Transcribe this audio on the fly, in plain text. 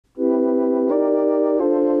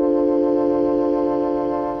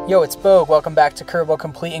Yo, it's Bogue. Welcome back to Kerbol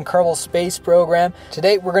Komplete and Kerbal Space Program.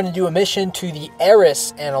 Today we're going to do a mission to the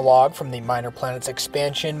Eris analog from the Minor Planets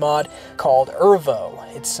expansion mod called Ervo.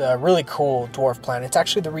 It's a really cool dwarf planet. It's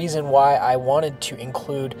actually the reason why I wanted to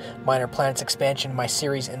include Minor Planets expansion in my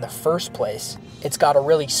series in the first place. It's got a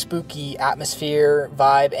really spooky atmosphere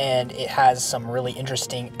vibe, and it has some really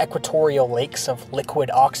interesting equatorial lakes of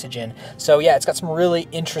liquid oxygen. So yeah, it's got some really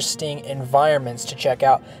interesting environments to check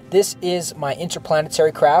out. This is my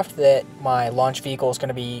interplanetary craft that my launch vehicle is going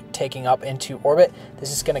to be taking up into orbit.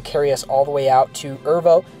 This is going to carry us all the way out to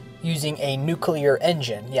Ervo using a nuclear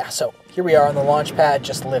engine. Yeah, so here we are on the launch pad,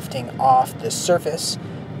 just lifting off the surface.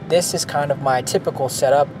 This is kind of my typical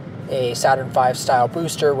setup, a Saturn V style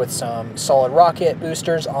booster with some solid rocket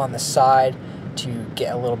boosters on the side to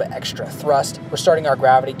get a little bit extra thrust. We're starting our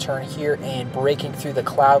gravity turn here and breaking through the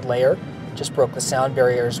cloud layer. Just broke the sound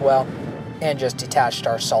barrier as well, and just detached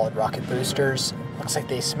our solid rocket boosters. Looks like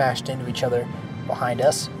they smashed into each other behind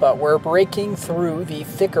us, but we're breaking through the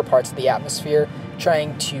thicker parts of the atmosphere,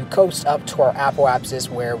 trying to coast up to our apoapsis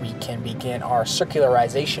where we can begin our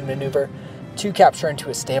circularization maneuver to capture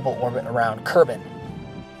into a stable orbit around Kerbin.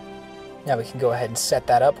 Now we can go ahead and set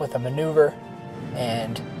that up with a maneuver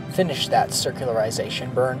and finish that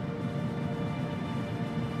circularization burn.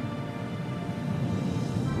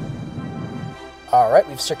 Alright,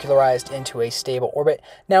 we've circularized into a stable orbit.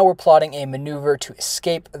 Now we're plotting a maneuver to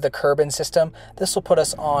escape the Kerbin system. This will put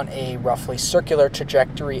us on a roughly circular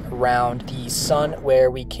trajectory around the sun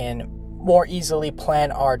where we can more easily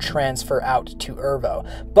plan our transfer out to Ervo.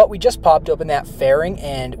 But we just popped open that fairing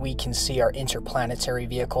and we can see our interplanetary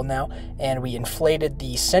vehicle now, and we inflated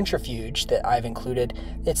the centrifuge that I've included.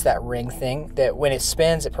 It's that ring thing that when it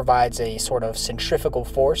spins it provides a sort of centrifugal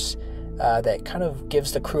force that kind of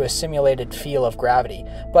gives the crew a simulated feel of gravity.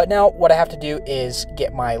 But now what I have to do is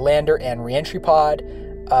get my lander and reentry pod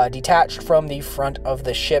detached from the front of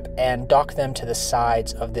the ship and dock them to the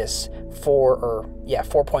sides of this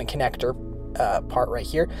four-point connector part right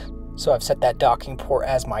here. So I've set that docking port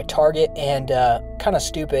as my target, and kind of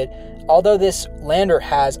stupid, although this lander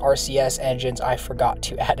has RCS engines, I forgot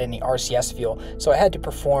to add any RCS fuel. So I had to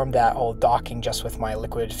perform that whole docking just with my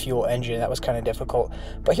liquid fuel engine. That was kind of difficult.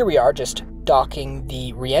 But here we are, just docking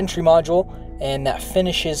the reentry module, and that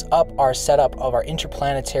finishes up our setup of our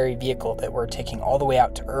interplanetary vehicle that we're taking all the way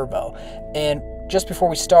out to Ervo. And just before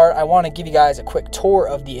we start, I want to give you guys a quick tour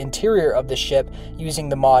of the interior of the ship using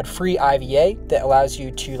the mod Free IVA that allows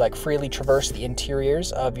you to freely traverse the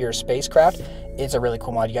interiors of your spacecraft. It's a really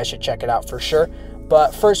cool mod. You guys should check it out for sure.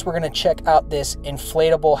 But first, we're going to check out this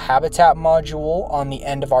inflatable habitat module on the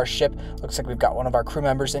end of our ship. Looks like we've got one of our crew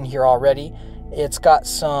members in here already. It's got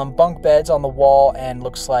some bunk beds on the wall and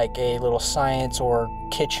looks like a little science or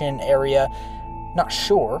kitchen area. Not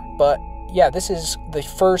sure, but yeah, this is the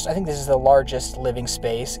first, I think this is the largest living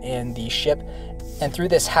space in the ship. And through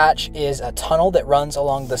this hatch is a tunnel that runs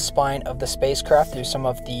along the spine of the spacecraft through some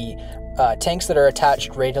of the tanks that are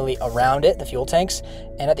attached radially around it, the fuel tanks.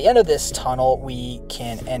 And at the end of this tunnel, we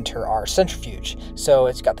can enter our centrifuge. So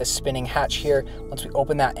it's got this spinning hatch here. Once we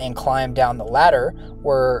open that and climb down the ladder,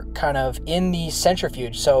 we're kind of in the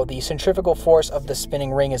centrifuge. So the centrifugal force of the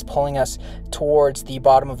spinning ring is pulling us towards the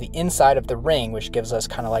bottom of the inside of the ring, which gives us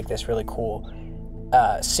kind of like this really cool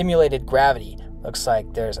simulated gravity. Looks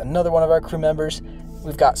like there's another one of our crew members.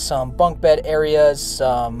 We've got some bunk bed areas,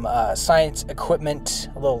 some science equipment,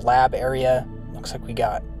 a little lab area. Looks like we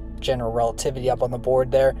got general relativity up on the board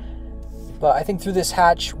there. But I think through this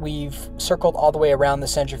hatch, we've circled all the way around the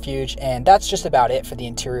centrifuge, and that's just about it for the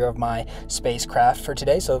interior of my spacecraft for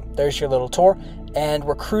today. So there's your little tour, and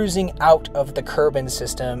we're cruising out of the Kerbin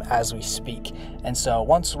system as we speak. And so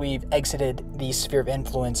once we've exited the sphere of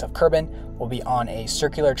influence of Kerbin, we'll be on a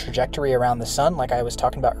circular trajectory around the sun like I was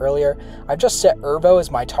talking about earlier. I've just set Ervo as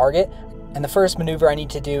my target, and the first maneuver I need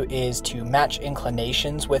to do is to match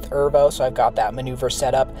inclinations with Ervo, so I've got that maneuver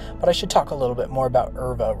set up. But I should talk a little bit more about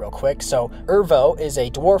Ervo real quick. So Ervo is a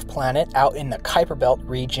dwarf planet out in the Kuiper Belt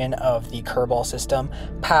region of the Kerbal system,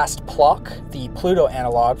 past Plock, the Pluto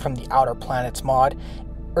analog from the Outer Planets mod.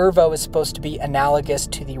 Ervo is supposed to be analogous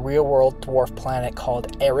to the real-world dwarf planet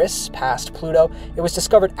called Eris, past Pluto. It was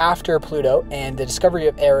discovered after Pluto, and the discovery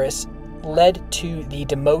of Eris led to the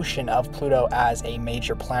demotion of Pluto as a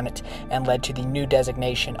major planet and led to the new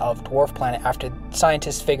designation of dwarf planet after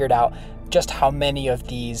scientists figured out just how many of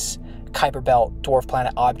these Kuiper Belt dwarf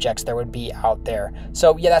planet objects there would be out there.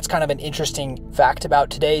 So yeah, that's kind of an interesting fact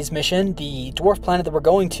about today's mission. The dwarf planet that we're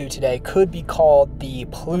going to today could be called the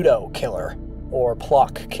Pluto Killer or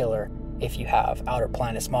Plock Killer if you have Outer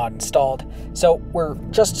Planets mod installed. So we're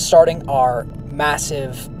just starting our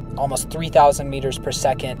massive almost 3,000 meters per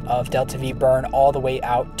second of delta V burn all the way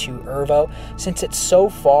out to Ervo. Since it's so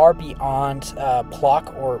far beyond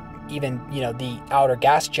Plock or even, the outer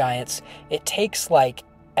gas giants, it takes like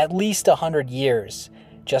at least 100 years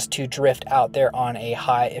just to drift out there on a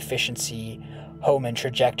high efficiency Hohmann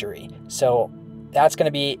trajectory. So that's going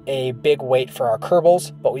to be a big wait for our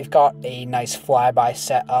Kerbals, but we've got a nice flyby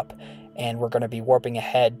set up, and we're going to be warping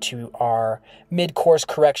ahead to our mid-course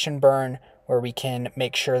correction burn, where we can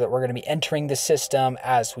make sure that we're going to be entering the system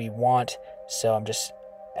as we want. So I'm just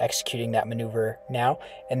executing that maneuver now,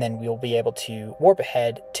 and then we'll be able to warp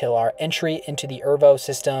ahead till our entry into the Ervo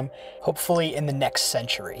system, hopefully in the next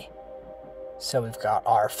century. So we've got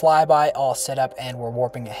our flyby all set up, and we're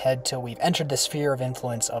warping ahead till we've entered the sphere of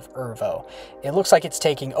influence of Ervo. It looks like it's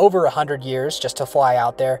taking over 100 years just to fly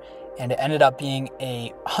out there, and it ended up being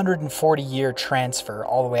a 140-year transfer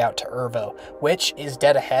all the way out to Ervo, which is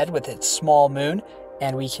dead ahead with its small moon,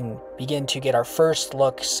 and we can begin to get our first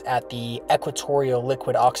looks at the equatorial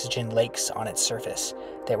liquid oxygen lakes on its surface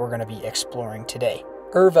that we're going to be exploring today.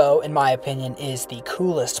 Ervo, in my opinion, is the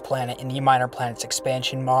coolest planet in the Minor Planets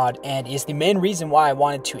expansion mod, and is the main reason why I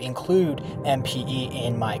wanted to include MPE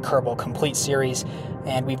in my Kerbol Komplete series.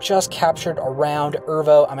 And we've just captured around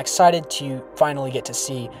Ervo. I'm excited to finally get to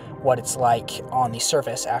see what it's like on the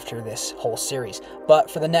surface after this whole series.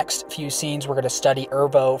 But for the next few scenes, we're going to study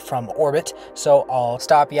Ervo from orbit. So I'll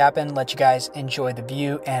stop yapping, let you guys enjoy the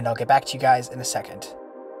view, and I'll get back to you guys in a second.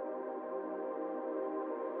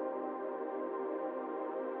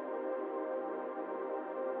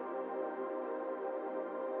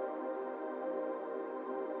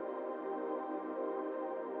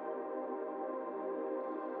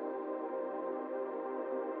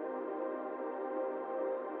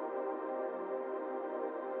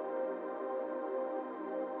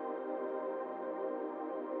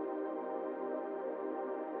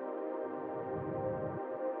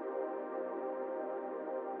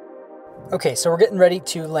 Okay, so we're getting ready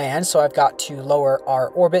to land, so I've got to lower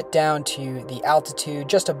our orbit down to the altitude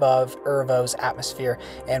just above Ervo's atmosphere,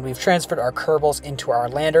 and we've transferred our Kerbals into our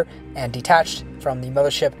lander and detached from the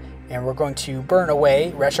mothership, and we're going to burn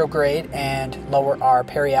away, retrograde, and lower our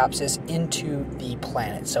periapsis into the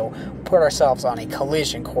planet. So put ourselves on a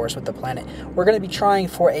collision course with the planet. We're going to be trying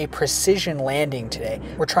for a precision landing today.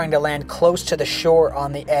 We're trying to land close to the shore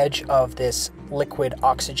on the edge of this liquid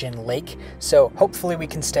oxygen lake, so hopefully we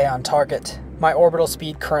can stay on target. My orbital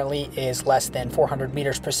speed currently is less than 400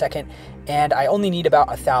 meters per second, and I only need about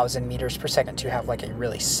 1,000 meters per second to have like a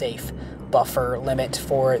really safe buffer limit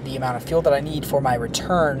for the amount of fuel that I need for my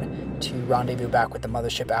return to rendezvous back with the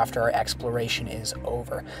mothership after our exploration is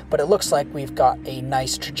over. But it looks like we've got a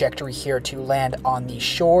nice trajectory here to land on the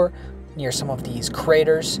shore near some of these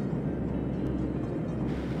craters,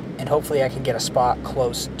 and hopefully I can get a spot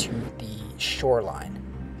close to the shoreline.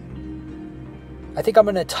 I think I'm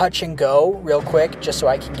going to touch and go real quick just so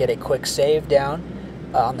I can get a quick save down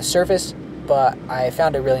on the surface, but I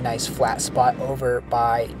found a really nice flat spot over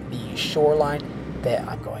by the shoreline that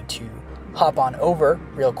I'm going to hop on over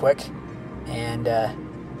real quick and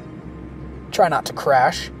try not to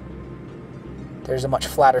crash. There's a much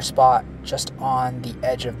flatter spot just on the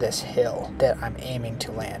edge of this hill that I'm aiming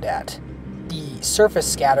to land at. The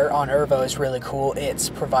surface scatter on Ervo is really cool. It's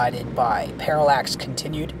provided by Parallax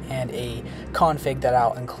Continued and a config that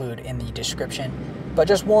I'll include in the description. But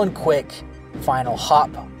just one quick final hop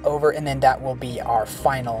over, and then that will be our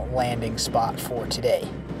final landing spot for today.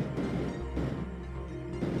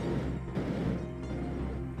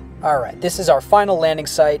 Alright, this is our final landing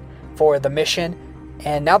site for the mission,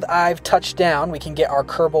 and now that I've touched down, we can get our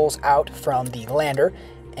Kerbals out from the lander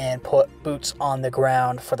and put boots on the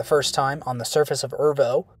ground for the first time on the surface of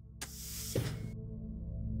Ervo.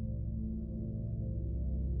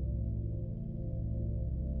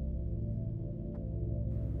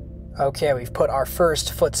 Okay, we've put our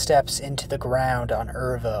first footsteps into the ground on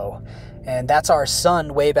Ervo, and that's our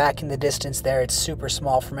sun way back in the distance there. It's super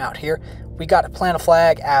small from out here. We got to plant a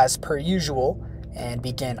flag as per usual and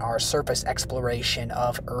begin our surface exploration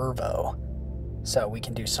of Ervo. So we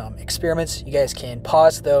can do some experiments. You guys can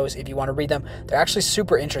pause those if you want to read them. They're actually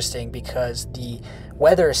super interesting because the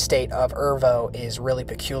weather state of Ervo is really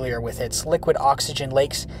peculiar with its liquid oxygen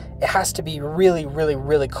lakes. It has to be really, really,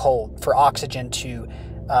 really cold for oxygen to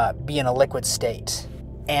be in a liquid state.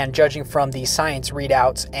 And judging from the science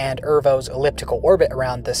readouts and Ervo's elliptical orbit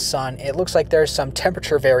around the sun, it looks like there's some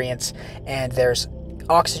temperature variance, and there's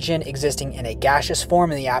oxygen existing in a gaseous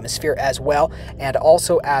form in the atmosphere as well, and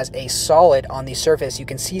also as a solid on the surface. You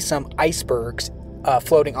can see some icebergs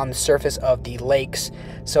floating on the surface of the lakes.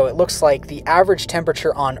 So it looks like the average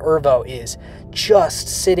temperature on Ervo is just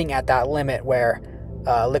sitting at that limit where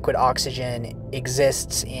liquid oxygen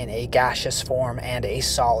exists in a gaseous form and a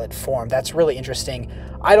solid form. That's really interesting.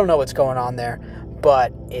 I don't know what's going on there,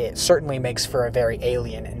 but it certainly makes for a very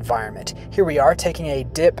alien environment. Here we are taking a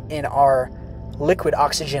dip in our liquid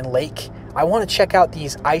oxygen lake. I want to check out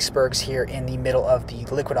these icebergs here in the middle of the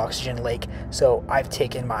liquid oxygen lake. So I've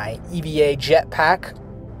taken my EVA jetpack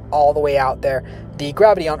all the way out there. The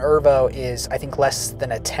gravity on Ervo is, I think, less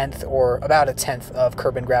than 1/10 or about 1/10 of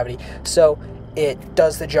Kerbin gravity. So it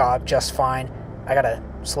does the job just fine. I gotta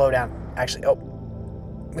slow down. Actually, oh,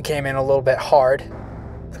 we came in a little bit hard.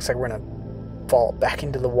 Looks like we're gonna fall back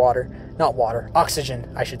into the water. Not water, oxygen,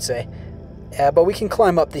 I should say. But we can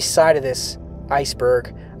climb up the side of this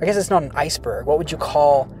iceberg. I guess it's not an iceberg. What would you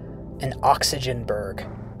call an oxygen berg?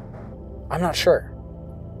 I'm not sure.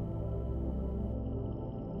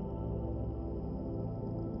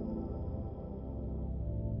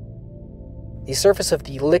 The surface of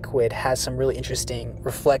the liquid has some really interesting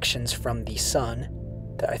reflections from the sun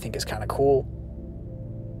that I think is kind of cool.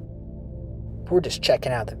 We're just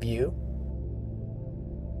checking out the view.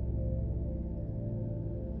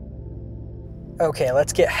 Okay,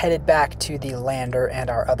 let's get headed back to the lander and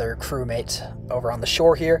our other crewmates over on the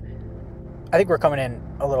shore here. I think we're coming in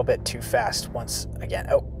a little bit too fast once again.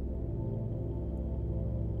 Oh.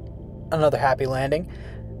 Another happy landing.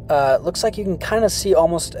 Looks like you can kind of see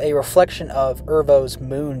almost a reflection of Ervo's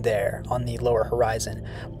moon there on the lower horizon.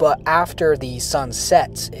 But after the sun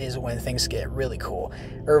sets is when things get really cool.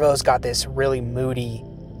 Ervo's got this really moody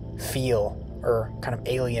feel, or kind of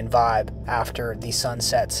alien vibe after the sun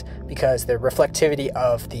sets, because the reflectivity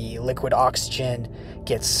of the liquid oxygen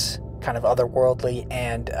gets kind of otherworldly,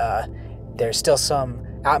 and there's still some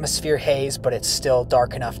atmosphere haze, but it's still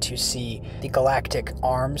dark enough to see the galactic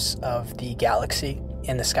arms of the galaxy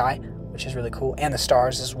in the sky, which is really cool, and the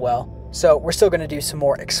stars as well. So we're still going to do some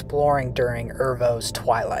more exploring during Ervo's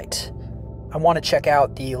twilight. I want to check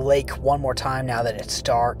out the lake one more time now that it's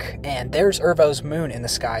dark, and there's Ervo's moon in the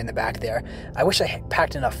sky in the back there. I wish I had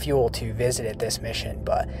packed enough fuel to visit it this mission,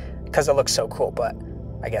 but because it looks so cool, but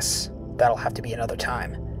I guess that'll have to be another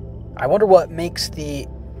time. I wonder what makes the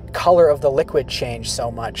color of the liquid change so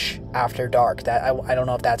much after dark. That I don't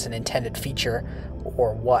know if that's an intended feature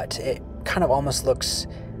or what. It kind of almost looks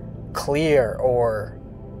clear or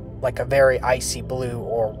like a very icy blue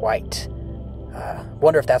or white.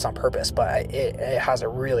 Wonder if that's on purpose, but it has a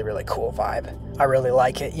really, really cool vibe. I really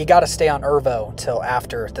like it. You gotta stay on Ervo till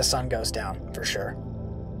after the sun goes down, for sure.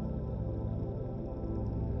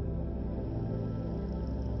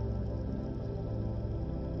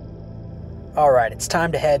 Alright, it's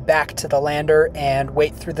time to head back to the lander and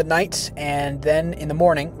wait through the night, and then in the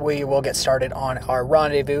morning we will get started on our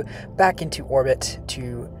rendezvous back into orbit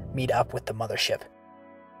to meet up with the mothership.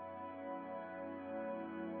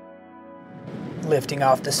 Lifting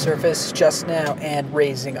off the surface just now and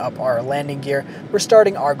raising up our landing gear. We're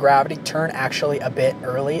starting our gravity turn actually a bit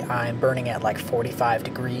early. I'm burning at like 45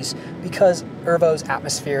 degrees because Ervo's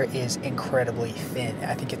atmosphere is incredibly thin.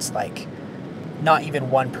 I think it's like not even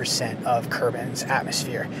 1% of Kerbin's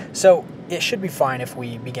atmosphere. So it should be fine if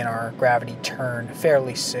we begin our gravity turn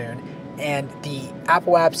fairly soon. And the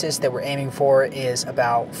apoapsis that we're aiming for is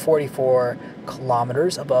about 44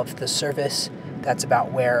 kilometers above the surface. That's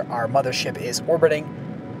about where our mothership is orbiting.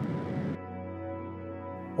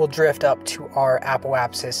 We'll drift up to our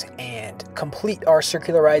apoapsis and complete our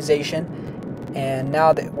circularization. And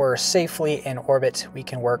now that we're safely in orbit, we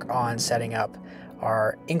can work on setting up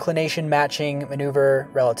our inclination matching maneuver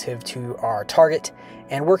relative to our target,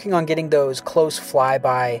 and working on getting those close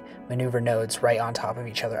flyby maneuver nodes right on top of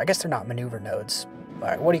each other. I guess they're not maneuver nodes.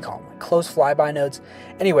 What do you call them? Close flyby nodes?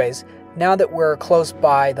 Anyways, now that we're close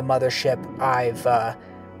by the mothership, I've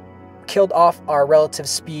killed off our relative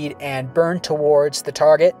speed and burned towards the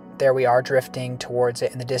target. There we are, drifting towards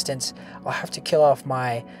it in the distance. I'll have to kill off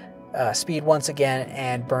my speed once again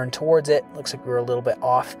and burn towards it. Looks like we were a little bit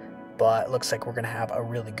off, but it looks like we're going to have a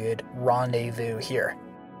really good rendezvous here.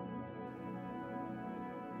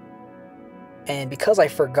 And because I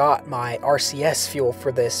forgot my RCS fuel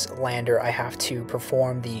for this lander, I have to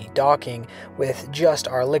perform the docking with just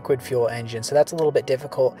our liquid fuel engine, so that's a little bit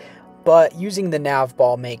difficult, but using the nav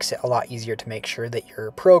ball makes it a lot easier to make sure that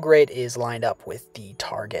your prograde is lined up with the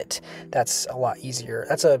target. That's a lot easier.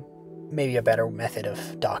 That's maybe a better method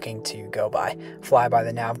of docking to go by. Fly by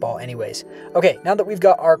the nav ball anyways. Okay, now that we've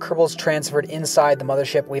got our Kerbals transferred inside the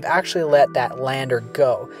mothership, we've actually let that lander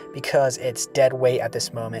go because it's dead weight at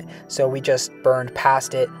this moment. So we just burned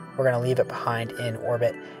past it. We're going to leave it behind in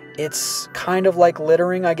orbit. It's kind of like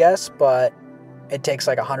littering, I guess, but it takes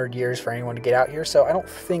like 100 years for anyone to get out here, so I don't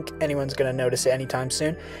think anyone's going to notice it anytime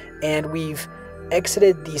soon. And we've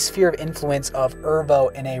exited the sphere of influence of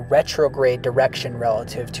Ervo in a retrograde direction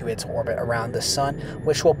relative to its orbit around the sun,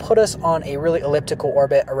 which will put us on a really elliptical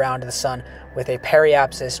orbit around the sun with a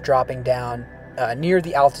periapsis dropping down near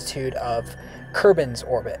the altitude of Kerbin's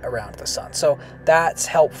orbit around the sun. So that's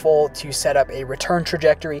helpful to set up a return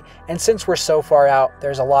trajectory, and since we're so far out,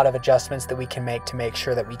 there's a lot of adjustments that we can make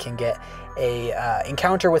sure that we can get a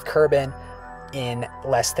encounter with Kerbin in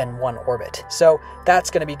less than one orbit. So that's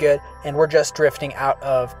going to be good, and we're just drifting out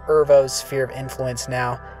of Ervo's sphere of influence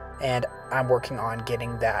now, and I'm working on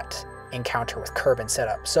getting that encounter with Kerbin set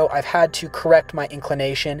up. So I've had to correct my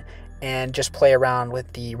inclination and just play around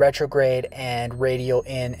with the retrograde and radial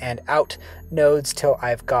in and out nodes till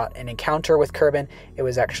I've got an encounter with Kerbin. It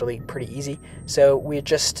was actually pretty easy. So we're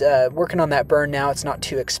just working on that burn now. It's not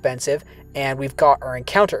too expensive, and we've got our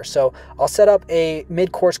encounter. So I'll set up a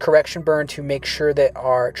mid-course correction burn to make sure that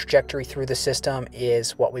our trajectory through the system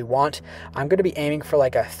is what we want. I'm going to be aiming for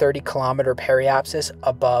like a 30-kilometer periapsis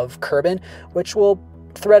above Kerbin, which will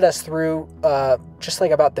thread us through just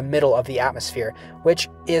like about the middle of the atmosphere, which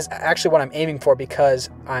is actually what I'm aiming for because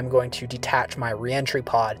I'm going to detach my reentry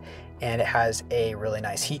pod, and it has a really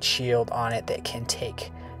nice heat shield on it that can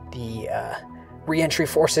take the reentry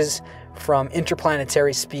forces from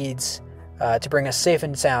interplanetary speeds to bring us safe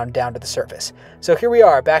and sound down to the surface. So here we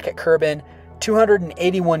are back at Kerbin,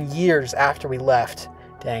 281 years after we left.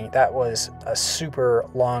 Dang, that was a super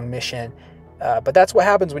long mission. But that's what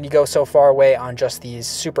happens when you go so far away on just these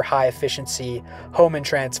super high efficiency Hohmann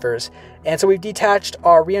transfers. And so we've detached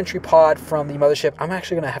our reentry pod from the mothership. I'm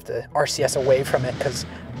actually going to have to RCS away from it because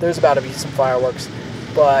there's about to be some fireworks.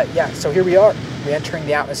 But yeah, so here we are, re-entering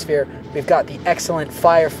the atmosphere. We've got the excellent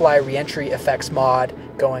Firefly reentry effects mod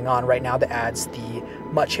going on right now that adds the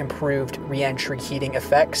much improved reentry heating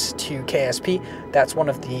effects to KSP. That's one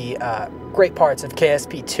of the great parts of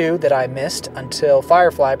KSP 2 that I missed until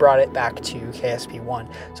Firefly brought it back to KSP 1.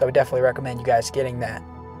 So I would definitely recommend you guys getting that.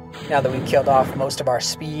 Now that we've killed off most of our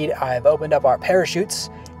speed, I've opened up our parachutes,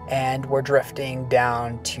 and we're drifting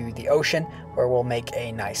down to the ocean, where we'll make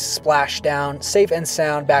a nice splashdown, safe and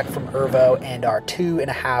sound, back from Ervo and our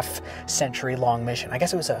 2.5 century long mission. I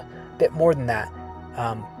guess it was a bit more than that.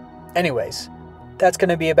 Anyways, that's going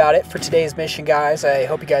to be about it for today's mission, guys. I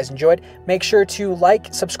hope you guys enjoyed. Make sure to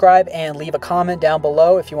like, subscribe, and leave a comment down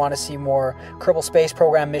below if you want to see more Kerbal Space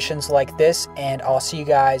Program missions like this, and I'll see you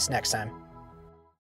guys next time.